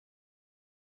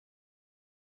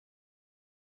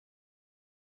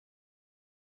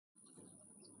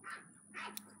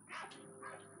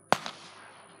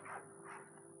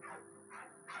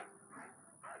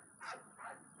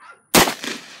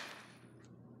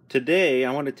Today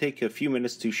I want to take a few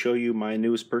minutes to show you my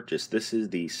newest purchase. This is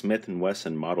the Smith and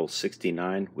Wesson Model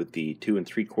 69 with the 2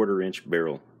 3/4 inch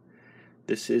barrel.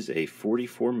 This is a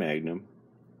 44 Magnum,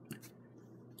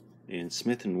 and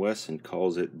Smith and Wesson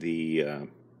calls it the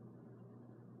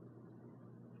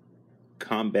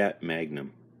Combat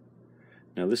Magnum.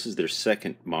 Now this is their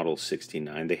second Model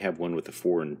 69. They have one with a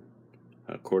 4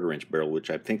 1/4 inch barrel, which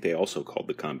I think they also called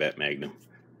the Combat Magnum.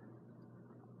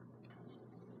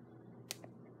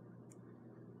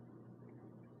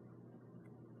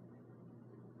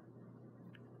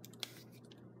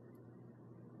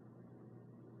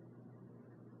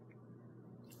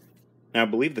 Now I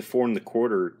believe the 4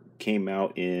 1/4 came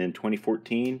out in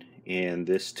 2014, and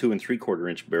this 2 3/4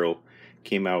 inch barrel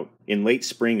came out in late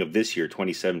spring of this year,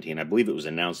 2017. I believe it was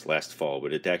announced last fall,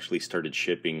 but it actually started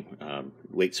shipping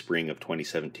late spring of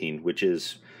 2017, which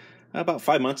is about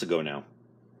 5 months ago now.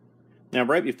 Now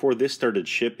right before this started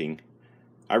shipping,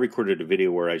 I recorded a video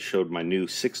where I showed my new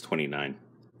 629.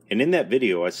 And in that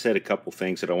video I said a couple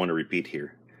things that I want to repeat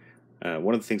here.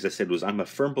 One of the things I said was, I'm a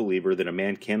firm believer that a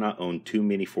man cannot own too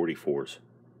many 44s.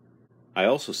 I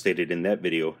also stated in that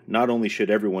video, not only should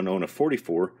everyone own a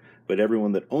 44, but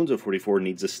everyone that owns a 44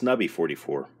 needs a Snubby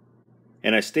 44.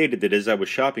 And I stated that as I was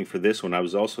shopping for this one, I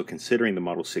was also considering the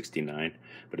Model 69,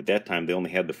 but at that time they only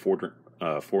had the 4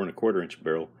 1/4 inch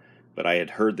barrel, but I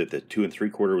had heard that the 2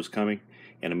 3/4 was coming,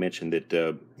 and I mentioned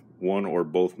that one or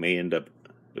both may end up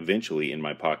eventually in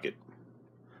my pocket.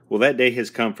 Well, that day has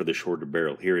come for the shorter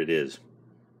barrel. Here it is.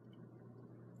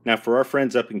 Now for our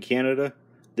friends up in Canada,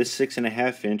 this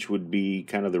 6.5 inch would be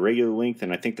kind of the regular length,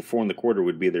 and I think the 4 1/4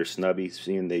 would be their Snubby,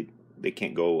 seeing they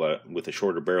can't go with a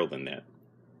shorter barrel than that.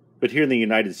 But here in the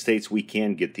United States we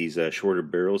can get these shorter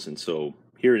barrels, and so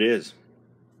here it is.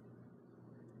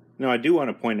 Now I do want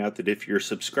to point out that if you're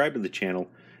subscribed to the channel,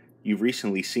 you've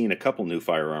recently seen a couple new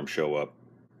firearms show up.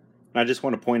 I just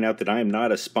want to point out that I am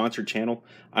not a sponsored channel.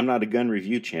 I'm not a gun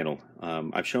review channel.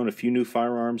 I've shown a few new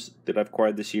firearms that I've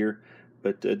acquired this year,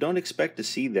 but don't expect to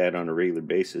see that on a regular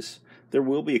basis. There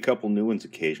will be a couple new ones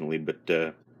occasionally,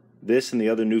 but this and the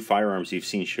other new firearms you've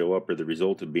seen show up are the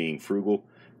result of being frugal,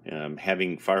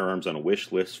 having firearms on a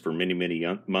wish list for many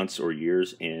months or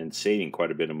years, and saving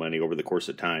quite a bit of money over the course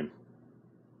of time.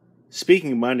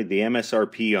 Speaking of money, the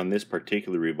MSRP on this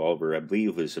particular revolver I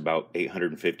believe is about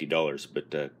 $850,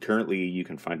 but currently you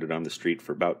can find it on the street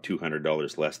for about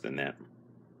 $200 less than that.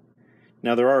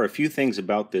 Now there are a few things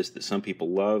about this that some people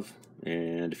love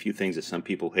and a few things that some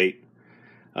people hate.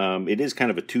 It is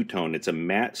kind of a two-tone. It's a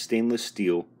matte stainless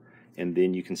steel, and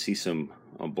then you can see some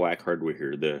black hardware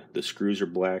here. The screws are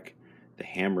black, the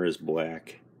hammer is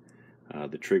black,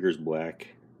 the trigger is black,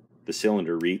 the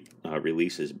cylinder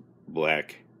release is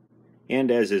black. And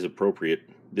as is appropriate,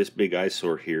 this big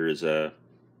eyesore here is a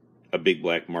big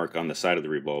black mark on the side of the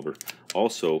revolver.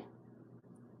 Also,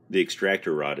 the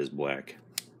extractor rod is black.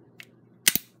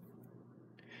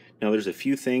 Now there's a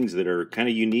few things that are kind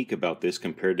of unique about this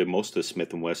compared to most of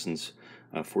Smith & Wesson's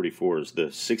 44s.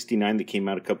 The 69 that came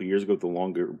out a couple years ago with the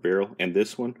longer barrel and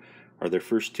this one are their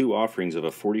first two offerings of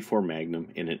a 44 Magnum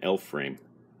in an L frame.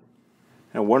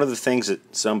 Now one of the things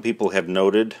that some people have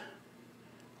noted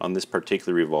on this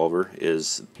particular revolver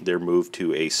is their move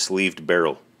to a sleeved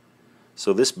barrel.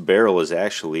 So this barrel is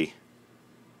actually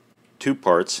two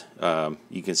parts.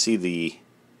 You can see the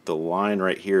line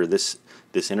right here. This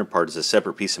inner part is a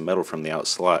separate piece of metal from the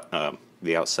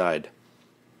outside.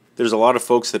 There's a lot of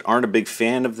folks that aren't a big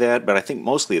fan of that, but I think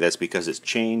mostly that's because it's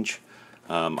change.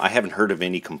 I haven't heard of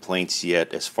any complaints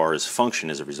yet as far as function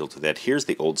as a result of that. Here's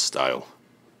the old style.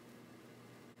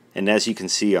 And as you can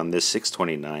see on this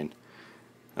 629,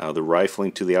 the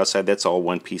rifling to the outside, that's all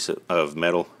one piece of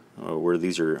metal, where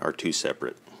these are two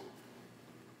separate.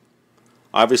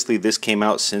 Obviously this came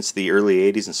out since the early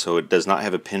 80s, and so it does not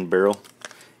have a pin barrel,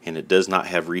 and it does not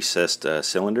have recessed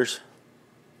cylinders.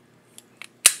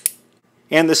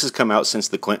 And this has come out since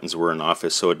the Clintons were in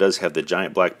office, so it does have the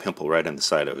giant black pimple right on the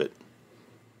side of it.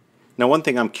 Now one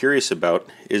thing I'm curious about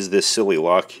is this silly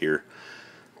lock here.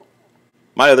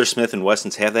 My other Smith &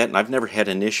 Wessons have that, and I've never had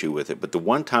an issue with it, but the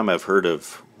one time I've heard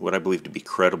of what I believe to be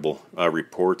credible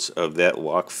reports of that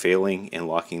lock failing and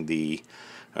locking the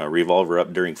revolver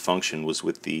up during function was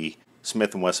with the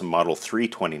Smith & Wesson Model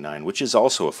 329, which is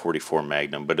also a 44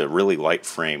 Magnum, but a really light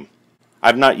frame.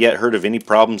 I've not yet heard of any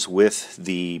problems with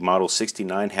the Model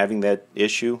 69 having that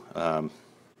issue,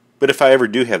 but if I ever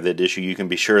do have that issue, you can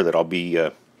be sure that I'll be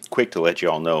quick to let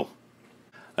you all know.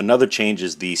 Another change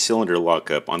is the cylinder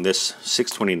lockup. On this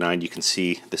 629 you can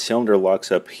see the cylinder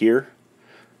locks up here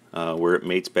where it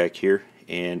mates back here,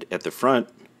 and at the front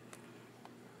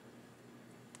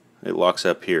it locks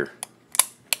up here.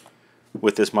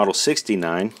 With this Model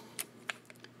 69,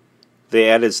 they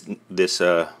added this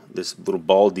this little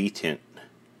ball detent,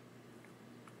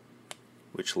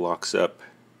 which locks up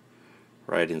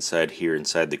right inside here,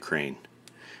 inside the crane.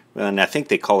 Well, and I think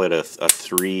they call it a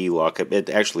 3 lockup. It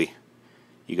actually,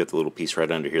 you got the little piece right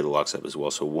under here that locks up as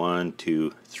well. So 1,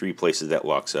 2, 3 places that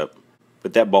locks up.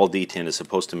 But that ball detent is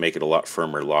supposed to make it a lot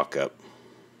firmer lockup.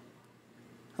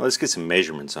 Well, let's get some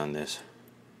measurements on this.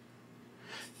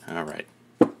 Alright,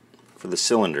 for the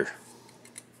cylinder,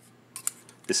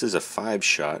 this is a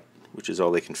 5-shot, which is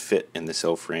all they can fit in this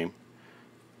L-frame.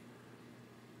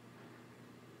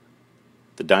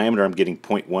 The diameter I'm getting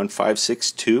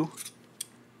 0.1562.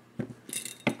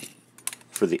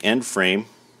 For the end frame,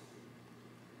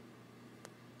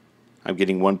 I'm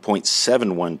getting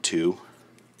 1.712.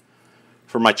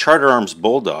 For my Charter Arms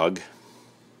Bulldog,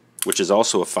 which is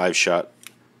also a 5-shot,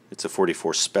 it's a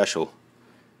 44 special,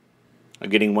 I'm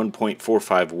getting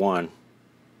 1.451.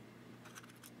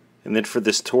 And then for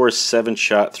this Taurus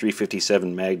 7-shot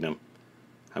 357 Magnum,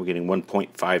 I'm getting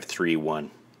 1.531.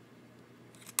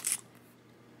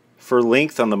 For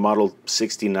length on the Model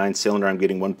 69 cylinder, I'm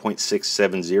getting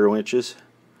 1.670 inches.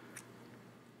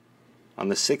 On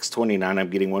the 629, I'm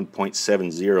getting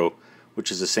 1.70,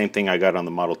 which is the same thing I got on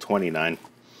the Model 29.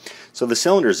 So the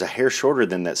cylinder is a hair shorter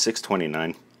than that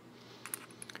 629.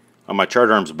 On my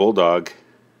Charter Arms Bulldog,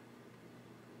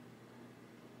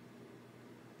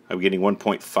 I'm getting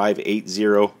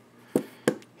 1.580,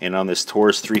 and on this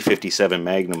Taurus 357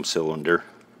 Magnum cylinder,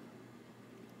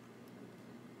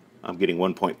 I'm getting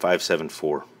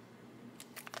 1.574.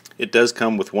 It does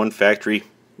come with one factory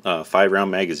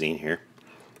 5-round magazine here.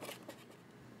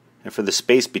 And for the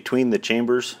space between the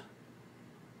chambers,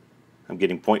 I'm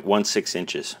getting 0.16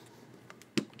 inches.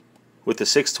 With the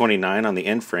 629 on the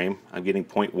end frame, I'm getting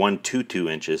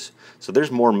 0.122 inches. So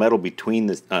there's more metal between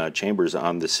the chambers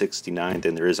on the 69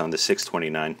 than there is on the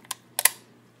 629.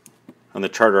 On the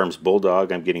Charter Arms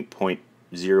Bulldog, I'm getting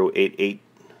 0.088,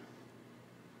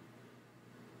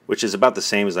 which is about the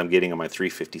same as I'm getting on my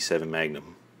 357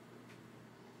 Magnum.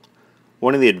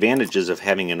 One of the advantages of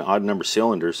having an odd number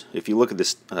cylinders, if you look at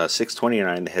this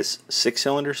 629 that has 6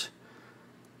 cylinders,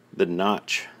 the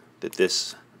notch that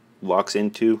this locks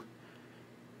into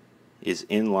is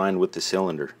in line with the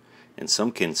cylinder, and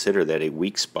some consider that a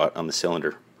weak spot on the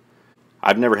cylinder.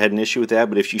 I've never had an issue with that,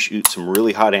 but if you shoot some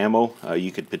really hot ammo,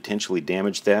 you could potentially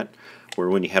damage that, where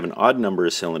when you have an odd number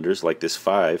of cylinders like this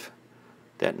 5,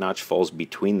 that notch falls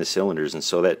between the cylinders, and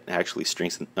so that actually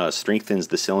strengthens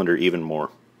the cylinder even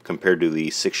more compared to the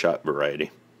 6-shot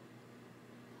variety.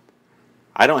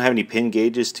 I don't have any pin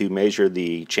gauges to measure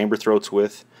the chamber throats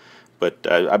with, but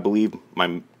I believe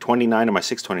my 29 and my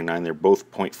 629, they're both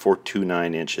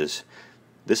 0.429 inches.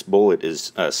 This bullet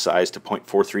is sized to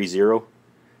 0.430,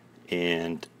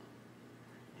 and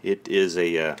it is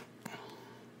a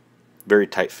very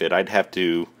tight fit. I'd have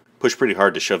to push pretty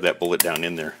hard to shove that bullet down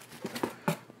in there.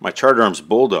 My Charter Arms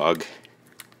Bulldog,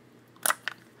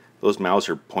 those mouths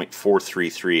are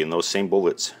 0.433, and those same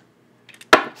bullets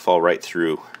fall right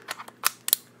through.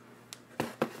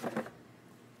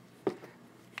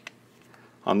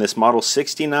 On this Model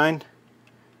 69,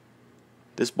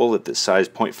 this bullet that's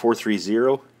sized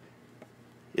 0.430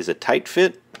 is a tight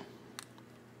fit,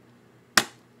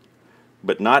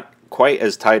 but not quite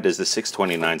as tight as the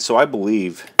 629. So I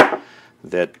believe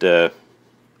that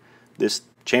this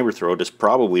chamber throat is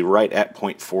probably right at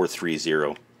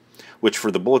 0.430, which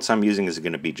for the bullets I'm using is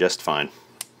going to be just fine.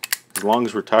 As long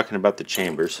as we're talking about the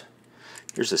chambers,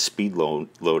 here's a speed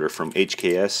loader from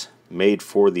HKS made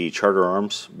for the Charter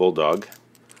Arms Bulldog.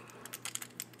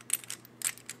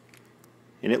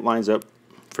 And it lines up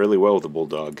fairly well with the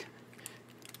Bulldog.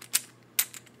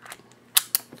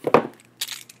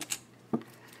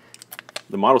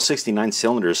 The Model 69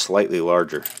 cylinder is slightly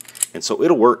larger, and so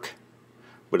it'll work,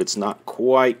 but it's not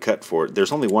quite cut for it.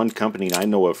 There's only one company I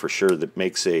know of for sure that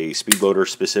makes a speed loader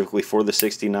specifically for the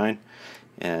 69.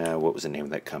 What was the name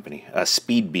of that company?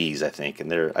 Speed Bees, I think.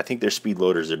 And I think their speed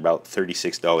loaders are about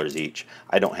 $36 each.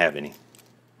 I don't have any.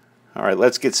 All right,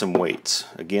 let's get some weights.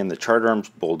 Again, the Charter Arms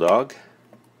Bulldog, a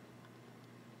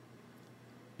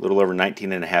little over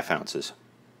 19.5 ounces.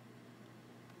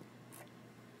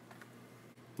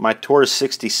 My Taurus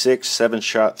 66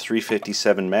 7-shot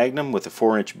 357 Magnum with a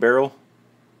 4-inch barrel,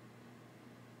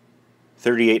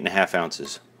 38.5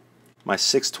 ounces. My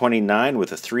 629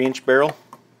 with a 3-inch barrel,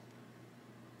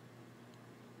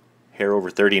 hair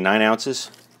over 39 ounces.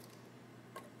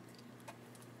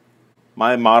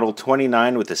 My Model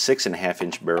 29 with a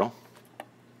 6.5-inch barrel,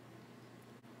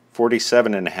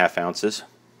 47.5 ounces.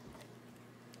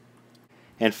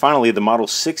 And finally, the Model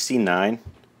 69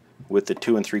 with the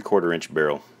 2 3/4 inch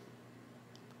barrel.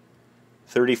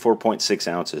 34.6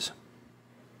 ounces.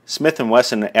 Smith and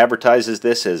Wesson advertises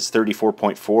this as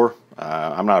 34.4.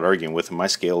 I'm not arguing with them. My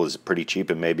scale is pretty cheap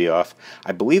and may be off.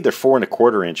 I believe their 4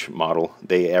 1/4 inch model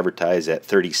they advertise at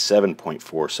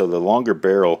 37.4. So the longer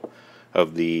barrel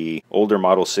of the older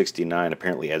model 69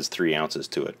 apparently adds 3 ounces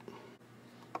to it.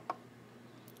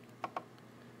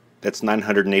 That's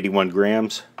 981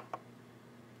 grams,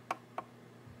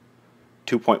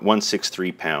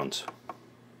 2.163 pounds,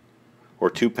 or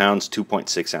 2 pounds,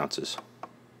 2.6 ounces.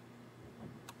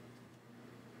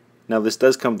 Now this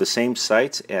does come with the same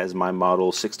sights as my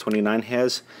model 629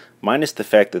 has, minus the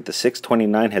fact that the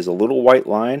 629 has a little white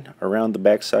line around the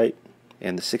back sight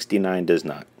and the 69 does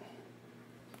not.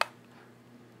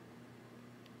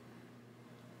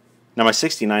 Now my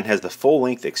 69 has the full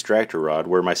length extractor rod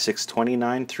where my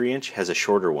 629 3-inch has a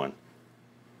shorter one.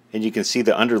 And you can see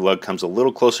the underlug comes a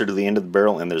little closer to the end of the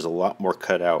barrel and there's a lot more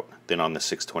cut out than on the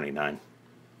 629.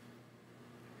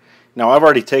 Now I've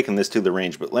already taken this to the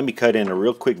range, but let me cut in a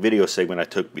real quick video segment I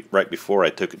took right before I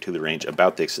took it to the range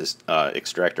about this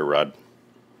extractor rod.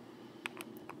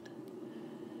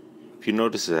 If you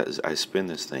notice as I spin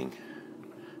this thing,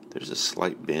 there's a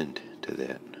slight bend to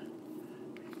that.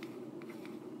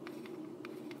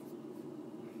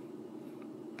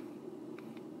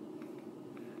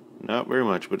 Not very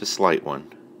much, but a slight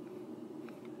one.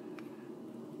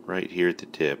 Right here at the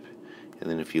tip. And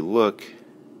then if you look,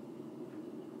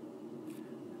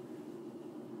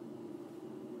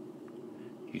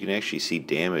 you can actually see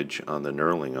damage on the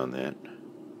knurling on that.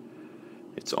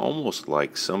 It's almost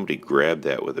like somebody grabbed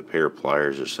that with a pair of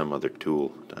pliers or some other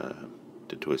tool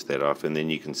to twist that off. And then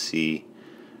you can see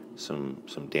some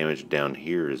damage down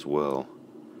here as well.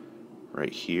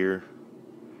 Right here,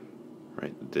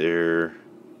 right there.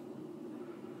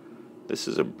 This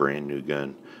is a brand new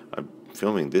gun. I'm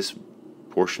filming this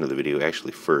portion of the video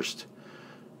actually first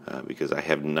because I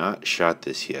have not shot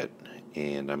this yet,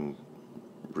 and I'm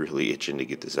really itching to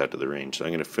get this out to the range. So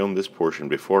I'm going to film this portion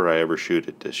before I ever shoot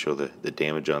it to show the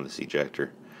damage on this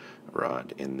ejector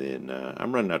rod, and then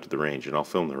I'm running out to the range and I'll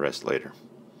film the rest later.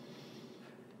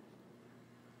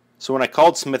 So when I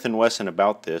called Smith and Wesson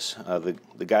about this,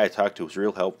 the guy I talked to was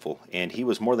real helpful, and he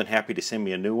was more than happy to send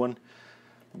me a new one.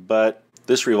 But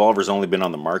this revolver's only been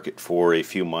on the market for a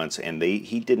few months, and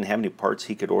he didn't have any parts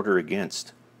he could order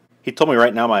against. He told me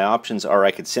right now my options are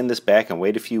I could send this back and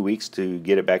wait a few weeks to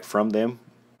get it back from them,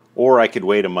 or I could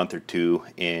wait a month or two,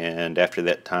 and after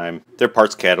that time their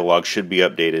parts catalog should be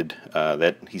updated.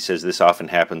 That he says this often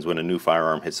happens when a new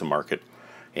firearm hits the market,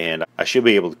 and I should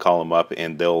be able to call them up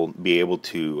and they'll be able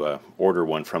to order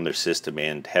one from their system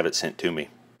and have it sent to me.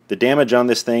 The damage on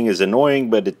this thing is annoying,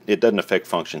 but it doesn't affect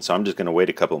function, so I'm just going to wait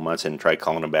a couple of months and try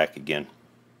calling them back again.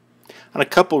 On a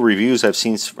couple reviews I've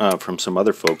seen from some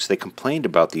other folks, they complained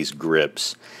about these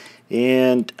grips,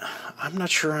 and I'm not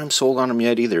sure I'm sold on them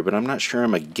yet either, but I'm not sure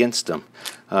I'm against them.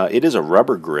 It is a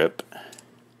rubber grip,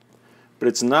 but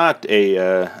it's not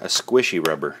a squishy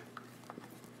rubber.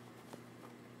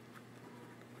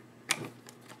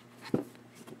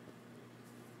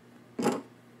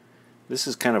 This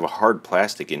is kind of a hard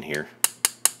plastic in here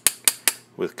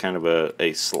with kind of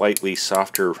a slightly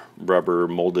softer rubber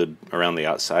molded around the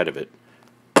outside of it.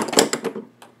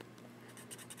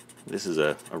 This is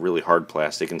a really hard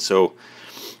plastic, and so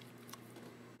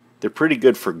they're pretty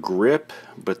good for grip,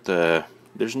 but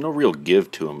there's no real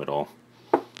give to them at all.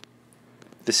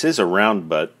 This is a round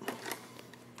butt,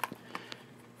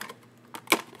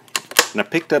 and I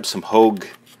picked up some Hogue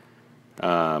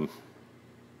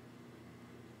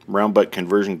round butt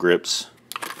conversion grips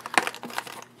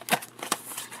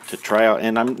to try out,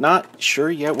 and I'm not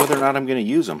sure yet whether or not I'm going to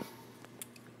use them.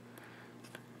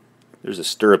 There's a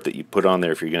stirrup that you put on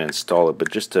there if you're going to install it,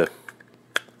 but just to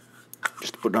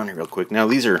put it on here real quick. Now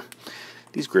these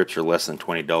grips are less than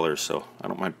 $20, so I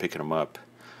don't mind picking them up.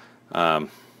 The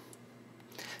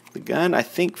gun I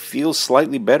think feels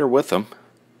slightly better with them,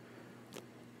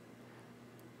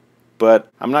 but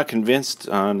I'm not convinced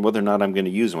on whether or not I'm going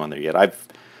to use them on there yet.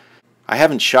 I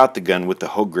haven't shot the gun with the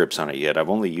Hogue grips on it yet. I've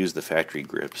only used the factory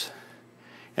grips.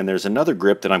 And there's another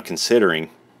grip that I'm considering.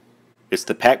 It's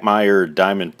the Pachmayr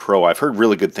Diamond Pro. I've heard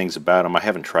really good things about them. I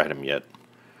haven't tried them yet.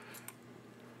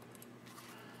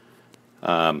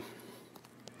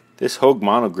 This Hogue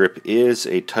mono grip is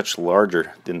a touch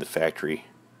larger than the factory.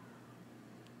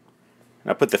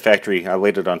 And I put the factory, I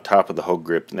laid it on top of the Hogue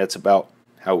grip, and that's about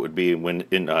how it would be when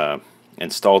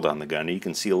installed on the gun. You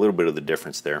can see a little bit of the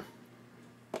difference there.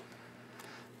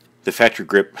 The factory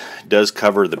grip does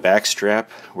cover the back strap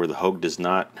where the Hogue does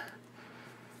not.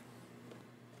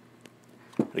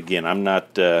 Again, I'm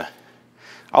not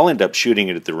I'll end up shooting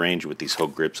it at the range with these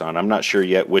Hogue grips on. I'm not sure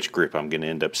yet which grip I'm going to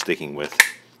end up sticking with.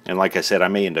 And like I said, I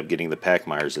may end up getting the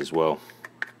Packmeyers as well.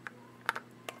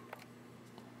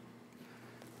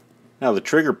 Now the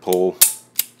trigger pull,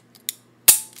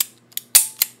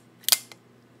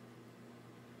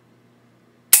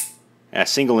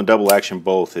 single and double action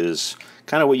both, is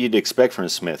kind of what you'd expect from a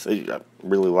Smith. I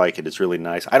really like it. It's really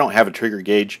nice. I don't have a trigger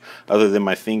gauge other than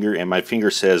my finger, and my finger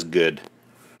says good.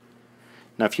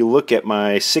 Now if you look at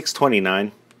my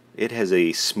 629, it has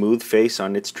a smooth face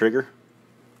on its trigger.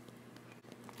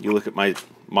 You look at my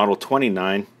Model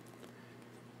 29,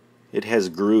 it has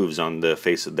grooves on the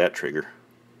face of that trigger.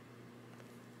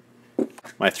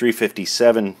 My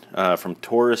 357 from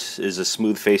Taurus is a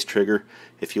smooth face trigger.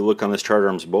 If you look on this Charter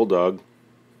Arms Bulldog,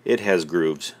 it has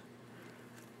grooves.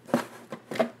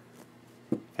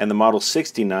 And the Model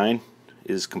 69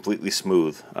 is completely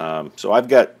smooth. So I've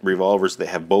got revolvers that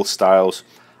have both styles.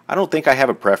 I don't think I have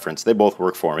a preference. They both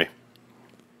work for me.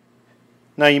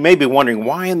 Now you may be wondering,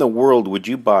 why in the world would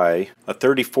you buy a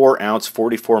 34-ounce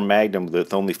 44 Magnum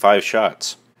with only 5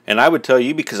 shots? And I would tell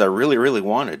you, because I really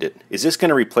wanted it. Is this going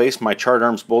to replace my Charter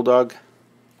Arms Bulldog?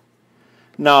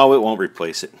 No, it won't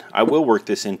replace it. I will work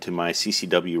this into my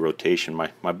CCW rotation.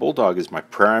 My Bulldog is my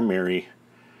primary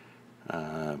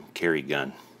carry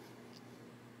gun.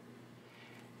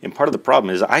 And part of the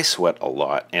problem is I sweat a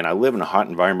lot, and I live in a hot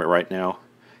environment right now.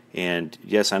 And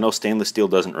yes, I know stainless steel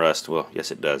doesn't rust. Well,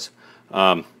 yes it does.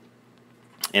 And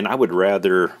I would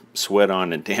rather sweat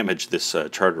on and damage this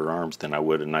Charter Arms than I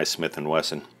would a nice Smith and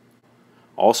Wesson.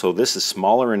 Also, this is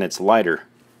smaller and it's lighter.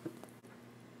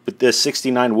 But this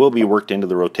 69 will be worked into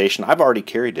the rotation. I've already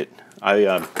carried it.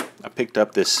 I picked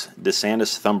up this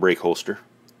DeSantis thumb brake holster.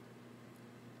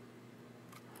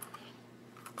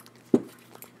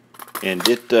 And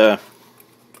it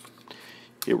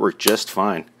worked just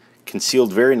fine.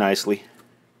 Concealed very nicely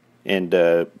and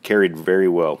carried very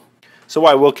well. So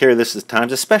I will carry this at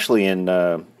times, especially in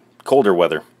colder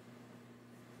weather.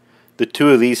 The two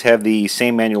of these have the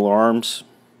same manual arms,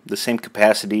 the same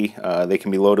capacity. They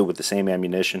can be loaded with the same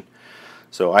ammunition.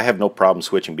 So I have no problem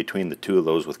switching between the two of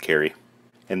those with carry.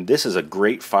 And this is a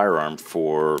great firearm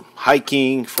for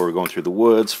hiking, for going through the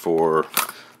woods, for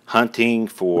hunting,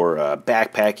 for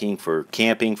backpacking, for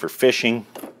camping, for fishing,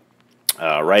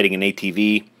 riding an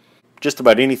ATV. Just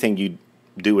about anything you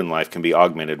do in life can be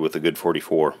augmented with a good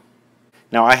 44.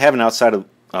 Now I have an outside of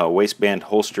waistband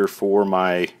holster for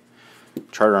my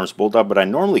Charter Arms Bulldog, but I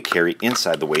normally carry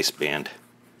inside the waistband.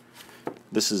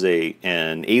 This is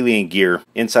an Alien Gear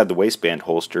inside the waistband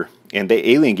holster, and the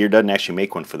Alien Gear doesn't actually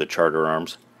make one for the Charter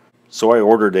Arms. So I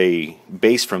ordered a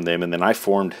base from them, and then I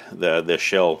formed the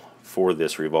shell for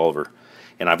this revolver.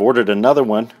 And I've ordered another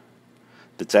one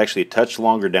that's actually a touch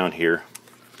longer down here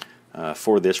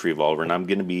for this revolver, and I'm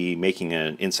going to be making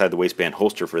an inside the waistband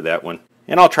holster for that one.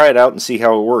 And I'll try it out and see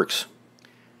how it works.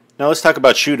 Now let's talk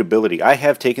about shootability. I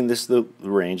have taken this to the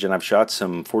range and I've shot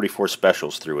some 44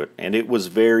 specials through it, and it was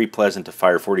very pleasant to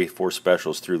fire 44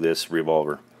 specials through this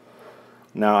revolver.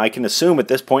 Now I can assume at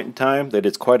this point in time that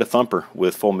it's quite a thumper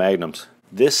with full magnums.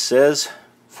 This says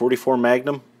 44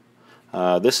 Magnum.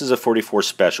 This is a 44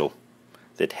 special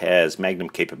that has Magnum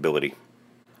capability.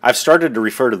 I've started to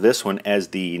refer to this one as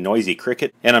the Noisy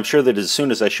Cricket, and I'm sure that as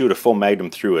soon as I shoot a full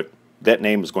Magnum through it, that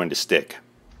name is going to stick.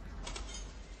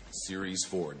 Series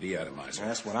 4 deatomizer.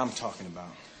 That's what I'm talking about.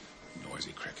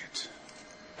 Noisy Cricket.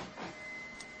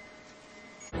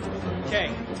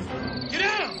 Okay, get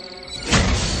down!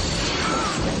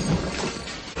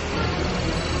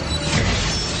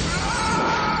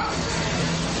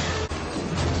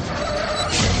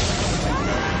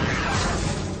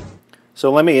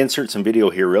 So let me insert some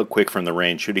video here real quick from the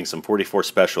range shooting some 44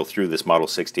 special through this Model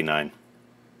 69.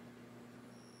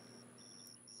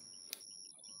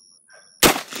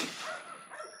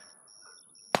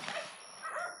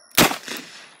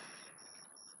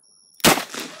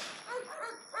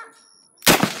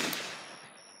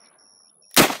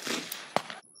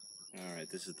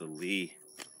 Alright, this is the Lee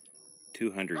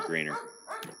 200 grainer.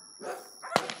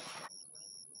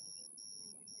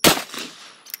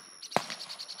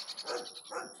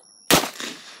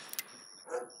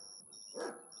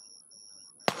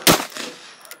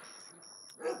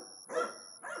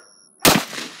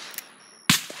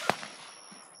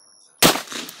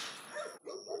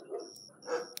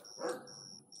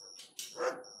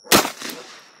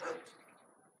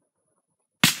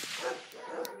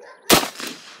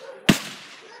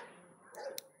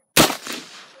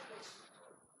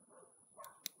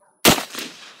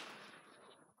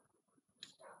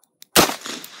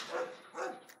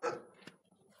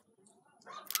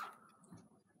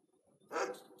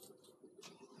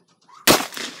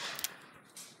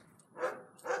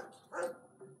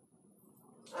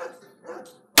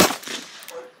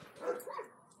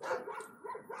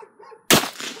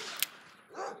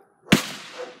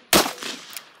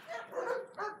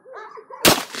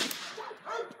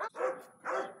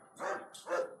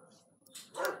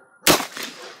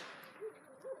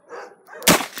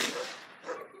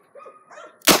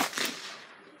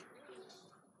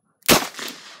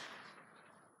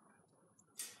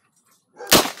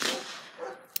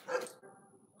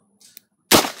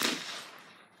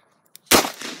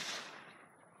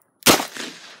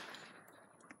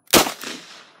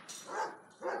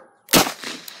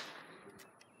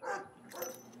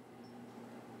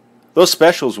 Those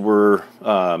specials were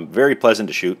very pleasant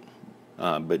to shoot,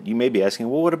 but you may be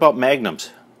asking, well, what about Magnums?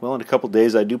 Well, in a couple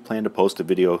days I do plan to post a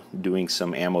video doing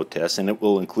some ammo tests, and it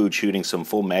will include shooting some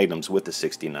full Magnums with the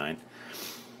 69.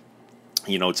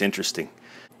 You know, it's interesting.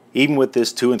 Even with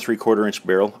this 2 3/4 inch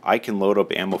barrel, I can load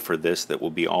up ammo for this that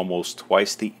will be almost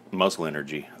twice the muzzle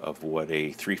energy of what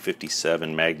a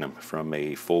 357 Magnum from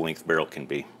a full-length barrel can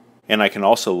be. And I can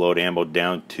also load ammo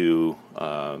down to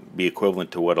be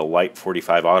equivalent to what a light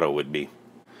 45 auto would be.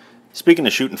 Speaking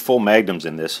of shooting full Magnums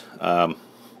in this,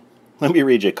 let me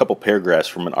read you a couple paragraphs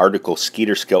from an article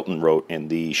Skeeter Skelton wrote in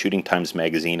the Shooting Times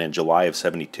magazine in July of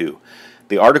 '72.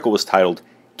 The article was titled,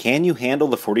 "Can You Handle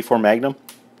the 44 Magnum?"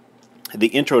 The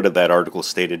intro to that article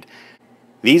stated,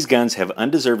 "These guns have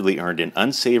undeservedly earned an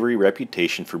unsavory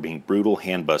reputation for being brutal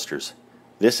handbusters.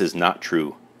 This is not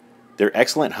true. They're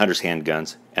excellent hunter's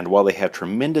handguns, and while they have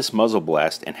tremendous muzzle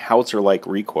blast and howitzer-like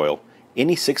recoil,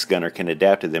 any six-gunner can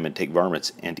adapt to them and take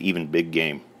varmints and even big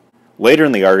game." Later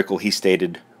in the article he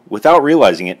stated, "Without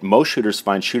realizing it, most shooters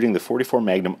find shooting the 44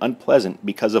 Magnum unpleasant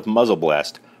because of muzzle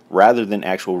blast, rather than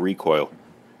actual recoil.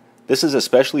 This is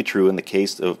especially true in the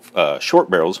case of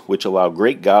short barrels, which allow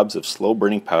great gobs of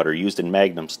slow-burning powder used in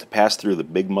Magnums to pass through the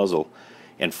big muzzle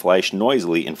and flash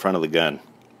noisily in front of the gun."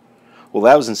 Well,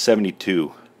 that was in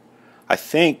 '72. I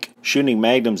think shooting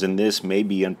Magnums in this may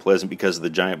be unpleasant because of the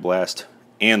giant blast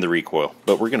and the recoil,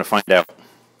 but we're going to find out.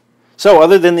 So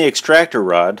other than the extractor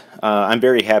rod, I'm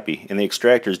very happy, and the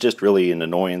extractor is just really an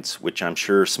annoyance, which I'm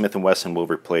sure Smith and Wesson will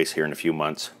replace here in a few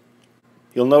months.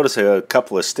 You'll notice a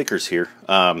couple of stickers here.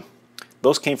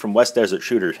 Those came from West Desert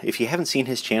Shooter. If you haven't seen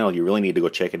his channel, you really need to go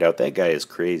check it out. That guy is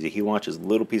crazy. He launches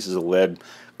little pieces of lead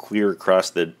clear across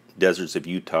the deserts of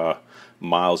Utah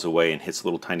miles away and hits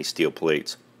little tiny steel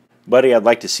plates. Buddy, I'd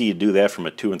like to see you do that from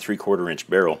a 2 3/4 inch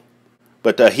barrel.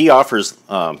 But he offers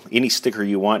any sticker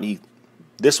you want.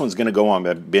 This one's going to go on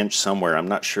a bench somewhere. I'm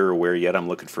not sure where yet. I'm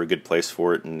looking for a good place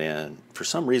for it. And for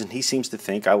some reason, he seems to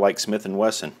think I like Smith and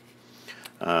Wesson.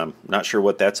 Not sure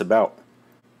what that's about.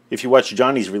 If you watch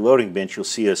Johnny's Reloading Bench, you'll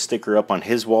see a sticker up on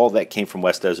his wall. That came from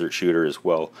West Desert Shooter as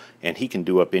well. And he can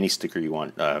do up any sticker you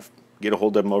want. Get a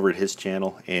hold of him over at his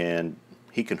channel, and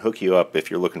he can hook you up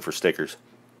if you're looking for stickers.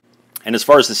 And as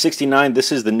far as the 69,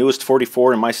 this is the newest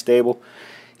 44 in my stable.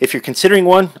 If you're considering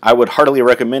one, I would heartily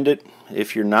recommend it.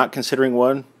 If you're not considering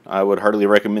one, I would heartily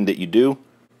recommend that you do.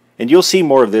 And you'll see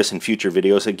more of this in future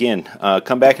videos. Again,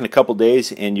 come back in a couple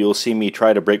days and you'll see me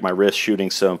try to break my wrist shooting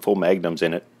some full Magnums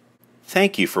in it.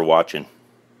 Thank you for watching,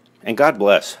 and God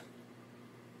bless.